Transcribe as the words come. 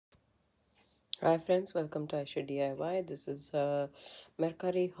Hi friends, welcome to Aishudiy. This is a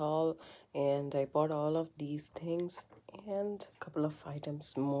Mercari haul, and I bought all of these things and a couple of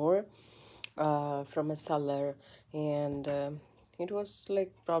items more from a seller, and it was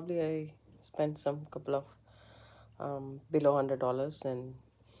like probably I spent some couple of below $100 and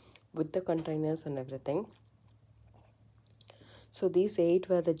with the containers and everything. So these eight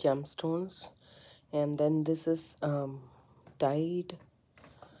were the gemstones, and then this is dyed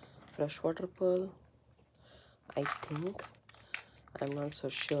freshwater pearl, I think. I'm not so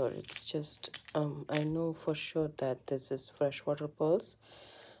sure. It's just I know for sure that this is freshwater pearls,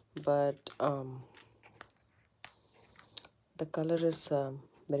 but the color is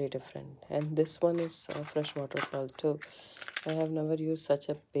very different. And this one is freshwater pearl too. I have never used such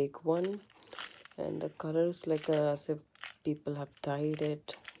a big one, and the color is like as if people have dyed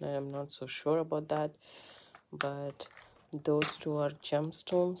it. I'm not so sure about that, but those two are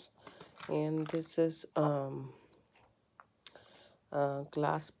gemstones, and this is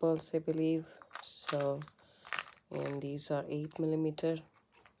glass pearls, I believe. So, and these are 8 millimeter,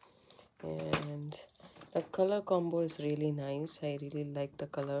 and the color combo is really nice. I really like the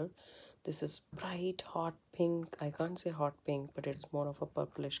color. This is bright hot pink. I can't say hot pink, but it's more of a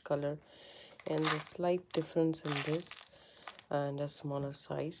purplish color, and a slight difference in this and a smaller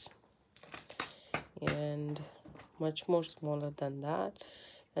size, and much more smaller than that,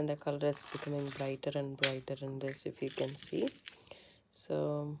 and the color is becoming brighter and brighter in this, if you can see.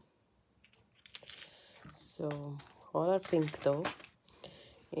 So all are pink though,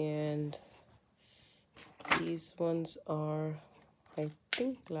 and these ones are, I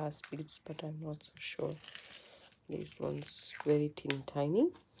think, glass beads, but I'm not so sure. These ones very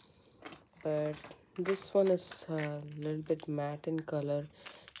tiny, but this one is a little bit matte in color,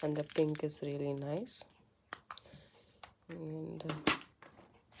 and the pink is really nice. And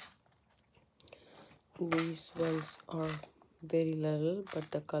these ones are very little,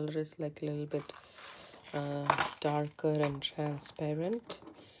 but the color is like a little bit darker and transparent.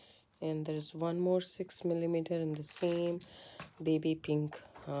 And there's one more 6 millimeter in the same baby pink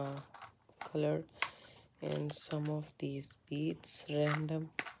color, and some of these beads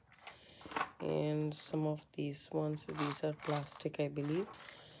random, and some of these ones, these are plastic, I believe.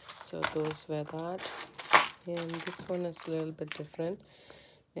 So those were that. And this one is a little bit different.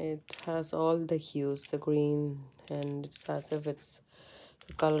 It has all the hues, the green, and it's as if it's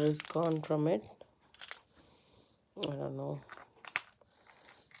the color is gone from it. I don't know.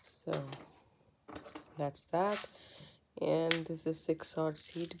 So that's that. And this is 6-odd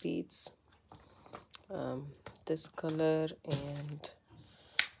seed beads, this color, and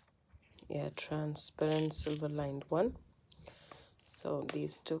yeah, transparent silver lined one. So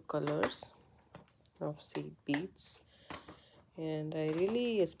these two colors of seed beads, and I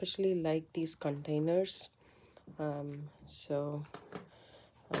really especially like these containers, so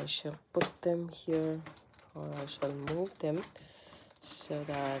I shall put them here, or I shall move them so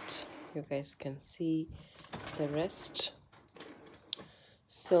that you guys can see the rest.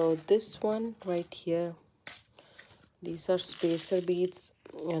 So this one right here, these are spacer beads,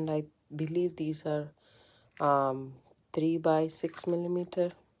 and I believe these are 3 by 6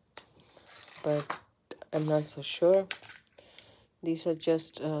 millimeter, but I'm not so sure. These are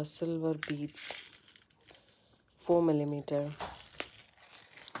just silver beads, 4 millimeter,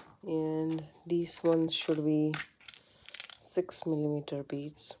 and these ones should be 6 millimeter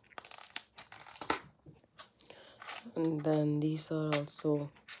beads. And then these are also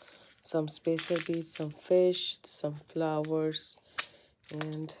some spacer beads, some fish, some flowers,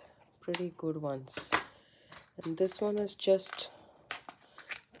 and pretty good ones. And this one is just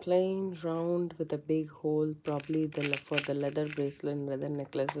plain round with a big hole, probably for the leather bracelet and leather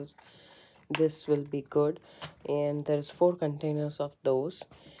necklaces. This will be good, and there's 4 containers of those.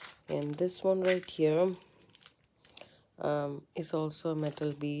 And this one right here is also a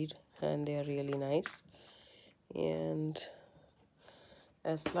metal bead, and they are really nice. And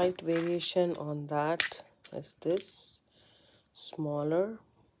a slight variation on that is this, smaller,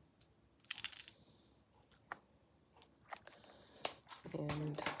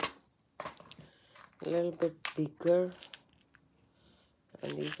 and a little bit bigger,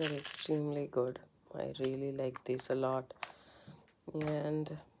 and these are extremely good. I really like these a lot.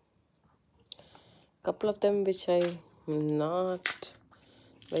 And a couple of them which I'm not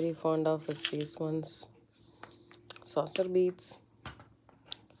very fond of is these ones, saucer beads,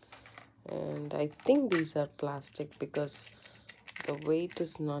 and I think these are plastic because the weight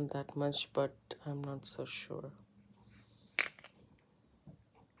is not that much, but I'm not so sure.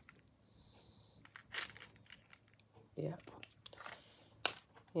 Yeah.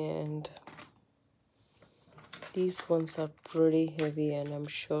 And These ones are pretty heavy, and I'm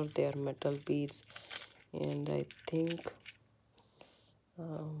sure they are metal beads. And I think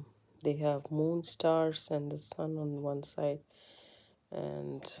they have moon stars and the sun on one side.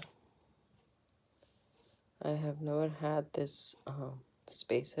 And I have never had this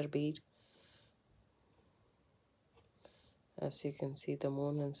spacer bead. As you can see, the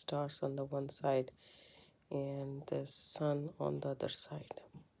moon and stars on the one side and the sun on the other side.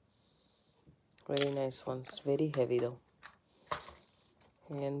 Very nice ones, very heavy though.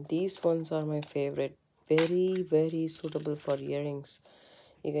 And these ones are my favorite. Very suitable for earrings.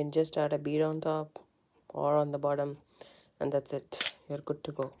 You can just add a bead on top or on the bottom, and that's it. You're good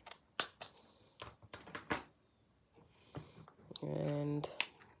to go. And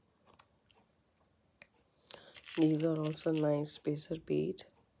these are also nice spacer bead.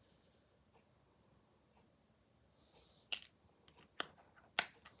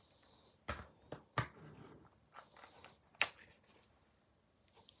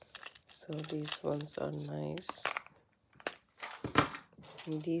 So these ones are nice.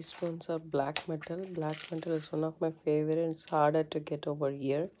 And these ones are black metal. Black metal is one of my favorite. It's harder to get over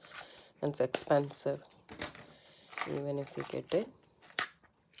here, and it's expensive even if you get it.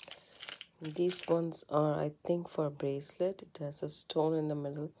 These ones are, I think, for a bracelet. It has a stone in the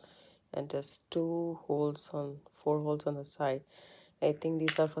middle and has 4 holes on the side. I think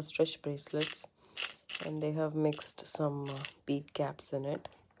these are for stretch bracelets, and they have mixed some bead caps in it.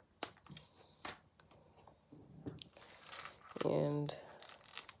 And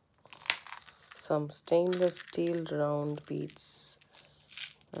some stainless steel round beads,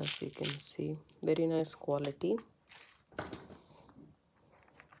 as you can see. Very nice quality.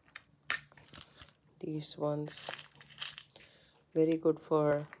 These ones very good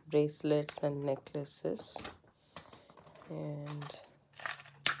for bracelets and necklaces. And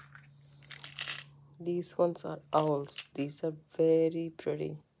these ones are owls. These are very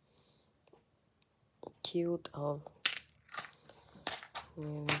pretty, cute owl.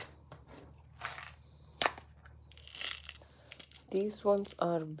 And these ones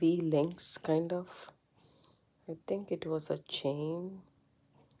are V-links, kind of. I think it was a chain,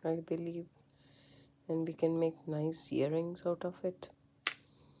 I believe, and we can make nice earrings out of it.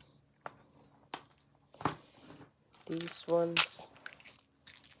 These ones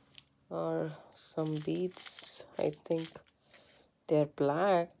are some beads. I think they're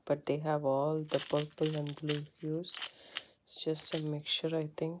black, but they have all the purple and blue hues. It's just a mixture, I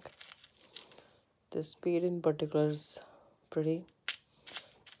think. This bead in particular is pretty,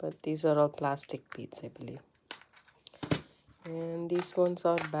 but these are all plastic beads, I believe. And these ones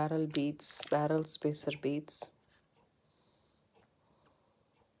are barrel beads, barrel spacer beads.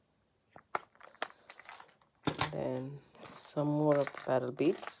 Then some more of the barrel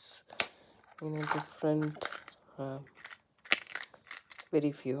beads in a different,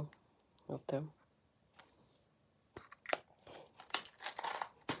 very few of them.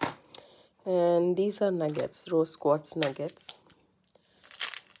 And these are nuggets, rose quartz nuggets,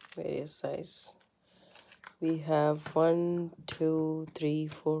 various size. We have 1, 2, 3,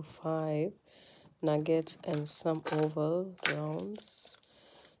 4, 5 nuggets and some oval rounds.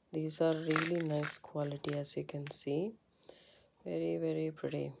 These are really nice quality, as you can see. Very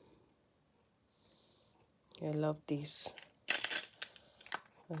pretty. I love these.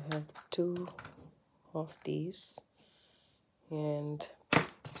 I have 2 of these, and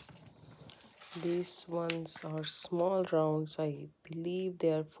these ones are small rounds. I believe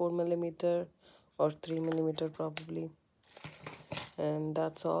they are 4 millimeter or 3 millimeter probably. And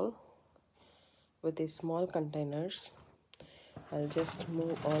that's all with these small containers. I'll just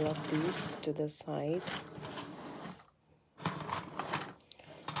move all of these to the side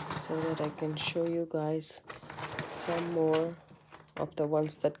so that I can show you guys some more of the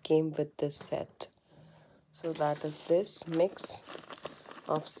ones that came with this set. So that is this mix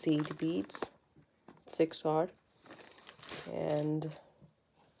of seed beads, 6 odd, and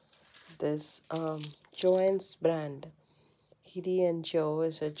this Joann's brand. Hidi and Joe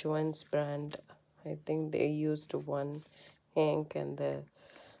is a Joann's brand. I think they used one hank and the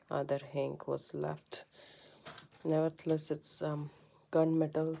other hank was left. Nevertheless, it's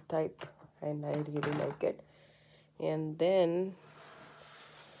gunmetal type, and I really like it. And then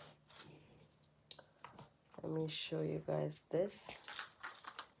let me show you guys this.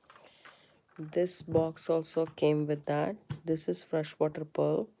 This box also came with that. This is freshwater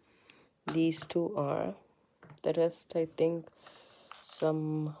pearl. These 2 are. The rest, I think,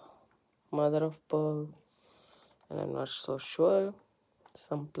 some mother of pearl, and I'm not so sure.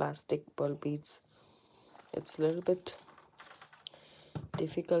 Some plastic pearl beads. It's a little bit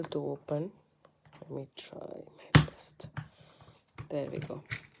difficult to open, Let me try my best. There we go.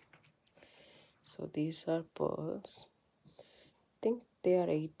 So these are pearls. I think they are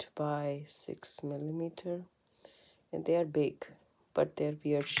 8 by 6 millimeter, and they are big, but they're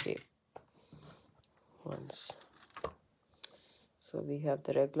weird shape ones. So we have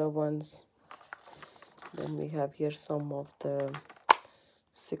the regular ones. Then we have here some of the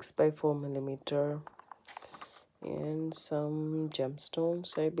 6 by 4 millimeter and some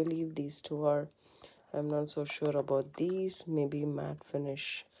gemstones. I believe these two are, I'm not so sure about these, maybe matte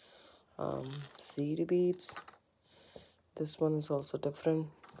finish seed beads. This one is also different,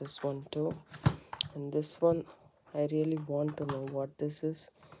 this one too, and this one I really want to know what this is.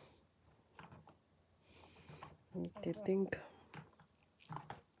 I think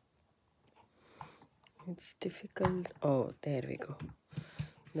it's difficult. Oh, there we go.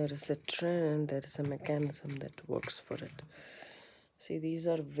 There is a trend, there is a mechanism that works for it. See, these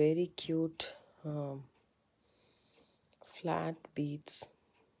are very cute flat beads,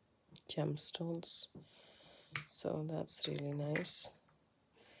 gemstones. So that's really nice.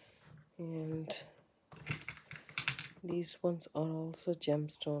 And these ones are also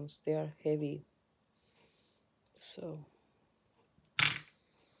gemstones. They are heavy. So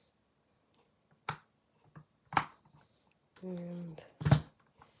and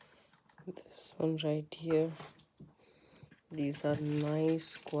this one right here, these are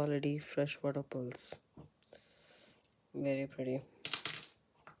nice quality freshwater pearls. Very pretty.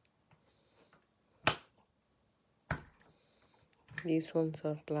 These ones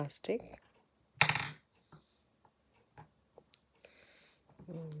are plastic.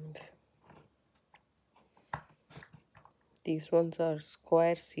 And these ones are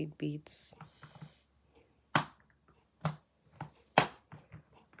square seed beads.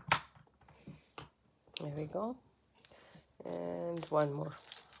 There we go. And one more.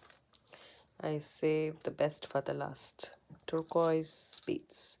 I saved the best for the last. Turquoise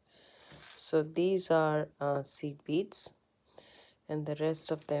beads. So these are seed beads, and the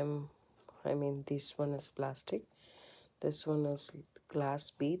rest of them, I mean, this one is plastic, this one is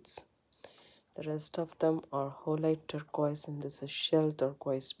glass beads, the rest of them are holite turquoise, and this is shell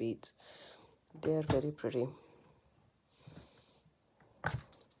turquoise beads. They are very pretty.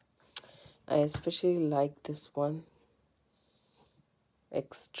 I especially like this one,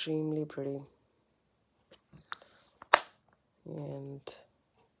 extremely pretty. And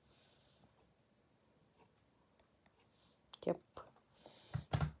yep,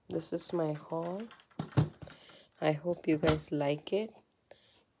 this is my haul. I hope you guys like it.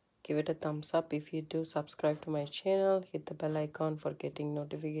 Give it a thumbs up if you do. Subscribe to my channel. Hit the bell icon for getting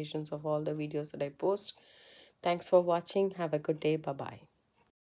notifications of all the videos that I post. Thanks for watching. Have a good day. Bye bye.